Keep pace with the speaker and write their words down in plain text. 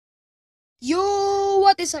Yo,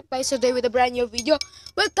 what is up guys, today with a brand new video.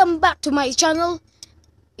 Welcome back to my channel.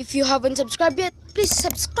 If you haven't subscribed yet, please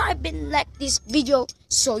subscribe and like this video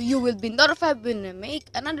so you will be notified when I make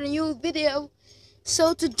another new video.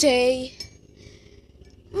 So today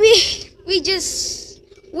we just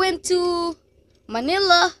went to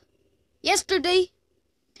Manila yesterday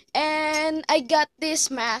and I got this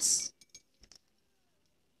mask.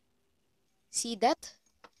 See that?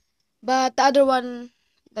 But the other one,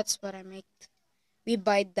 that's what I make. We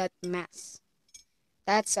buy that mask.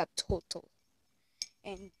 That's a total.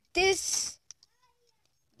 And this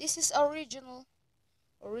is original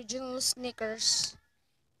sneakers.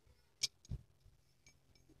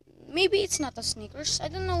 Maybe it's not a sneakers. I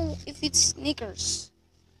don't know if it's sneakers.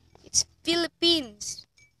 It's Philippines,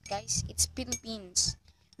 guys. It's Philippines.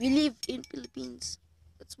 We live in Philippines.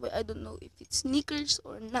 That's why I don't know if it's sneakers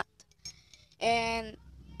or not. And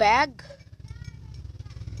bag.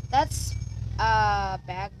 That's a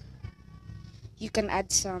bag. You can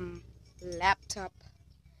add some laptop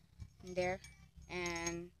in there,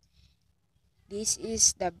 and this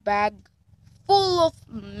is the bag full of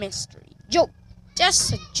mystery. Joke.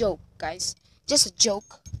 Just a joke, guys. Just a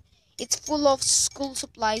joke. It's full of school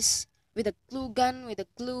supplies with a glue gun, with a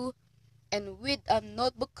glue, and with a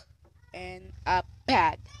notebook and a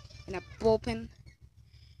pad and a ball pen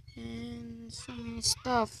and so many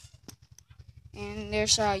stuff. And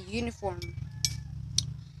there's a uniform.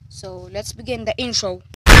 So let's begin the intro.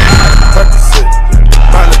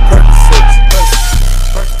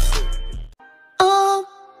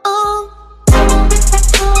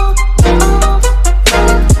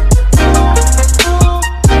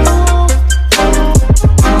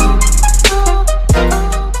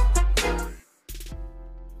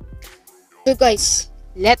 So guys,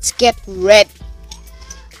 let's get ready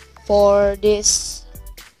for this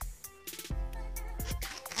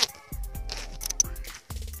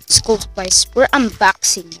school supplies. We're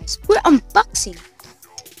unboxing, guys. We're unboxing.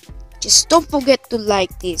 Just don't forget to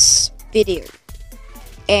like this video,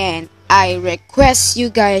 and I request you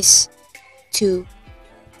guys to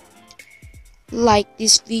like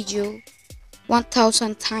this video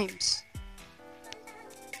 1000 times,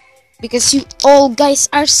 because you all guys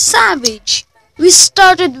are savage. We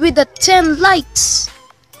started with the 10 likes,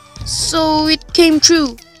 so it came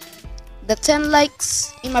true. The 10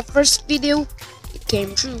 likes in my first video, it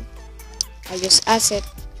came true. I just asked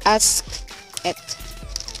it.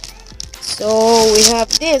 So we have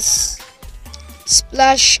this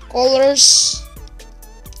splash colors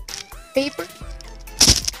paper.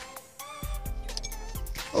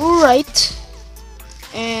 Alright,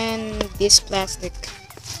 and this plastic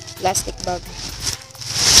bag.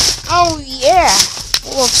 Oh yeah,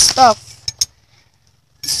 full of stuff.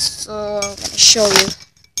 So I'm gonna show you.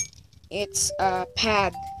 It's a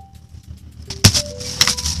pad.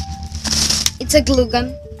 It's a glue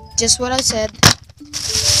gun, just what I said.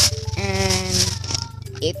 And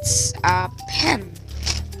it's a pen.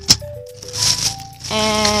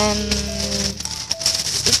 And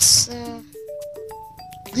it's a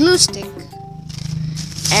glue stick.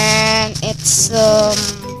 And it's a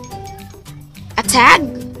tag.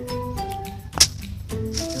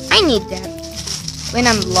 I need that when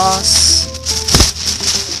I'm lost.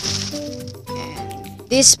 And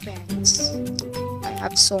these pens. I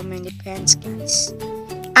have so many pens, guys.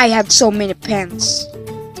 I have so many pens.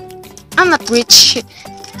 I'm not rich.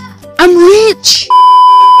 I'm rich.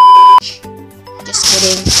 Just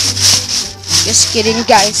kidding. Just kidding,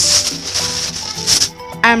 guys.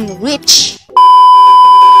 I'm rich.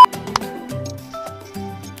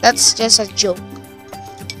 That's just a joke.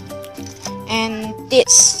 And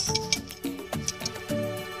this,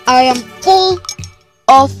 I am full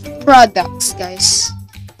of products, guys.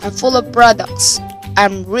 I'm full of products.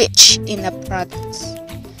 I'm rich in the products.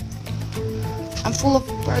 I'm full of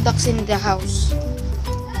products in the house.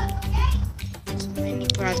 So many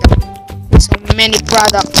products. So many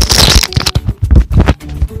products.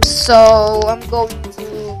 So I'm going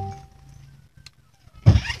to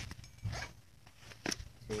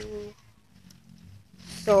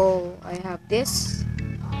so I have this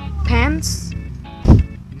pants,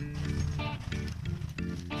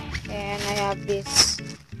 and I have this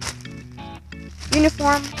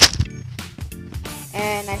uniform,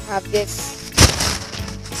 and I have this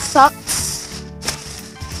socks.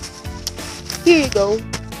 Here you go.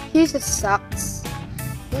 Here's the socks.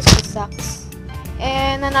 Here's the socks.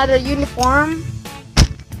 And another uniform.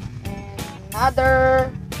 And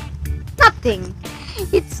another nothing.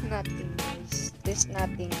 It's nothing, guys. There's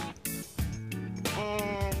nothing.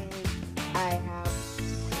 And I have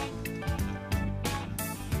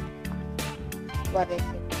what is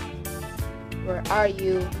it? Where are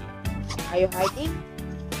you? Are you hiding?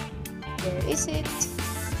 Where is it?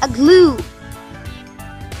 A glue!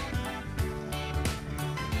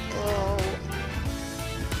 Oh.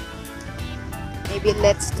 Maybe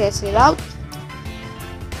let's test it out.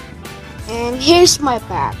 And here's my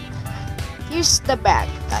bag. Here's the bag,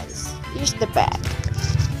 guys. Here's the bag.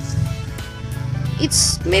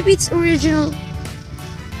 Maybe it's original.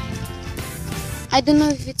 I don't know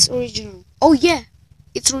if it's original. Oh yeah,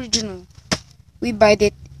 it's original. We bought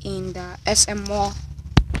it in the SM Mall.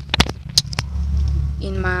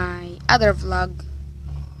 In my other vlog,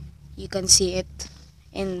 you can see it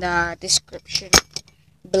in the description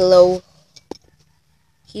below.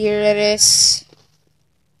 Here it is.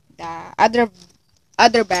 The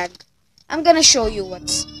other bag. I'm gonna show you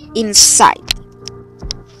what's inside.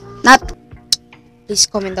 Not. Please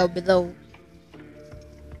comment down below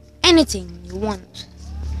anything you want,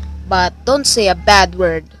 but don't say a bad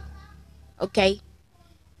word. Okay?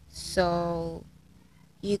 So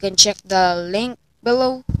you can check the link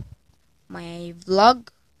below. My vlog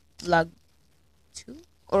 2,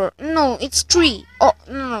 or no, it's 3. Oh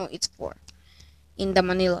no, it's 4 in the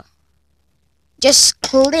Manila. Just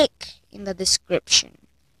click in the description.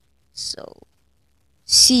 So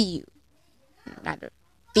see you in another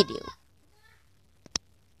video.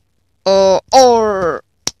 Or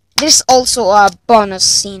there's also a bonus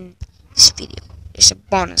scene. This video, there's a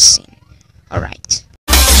bonus scene. All right.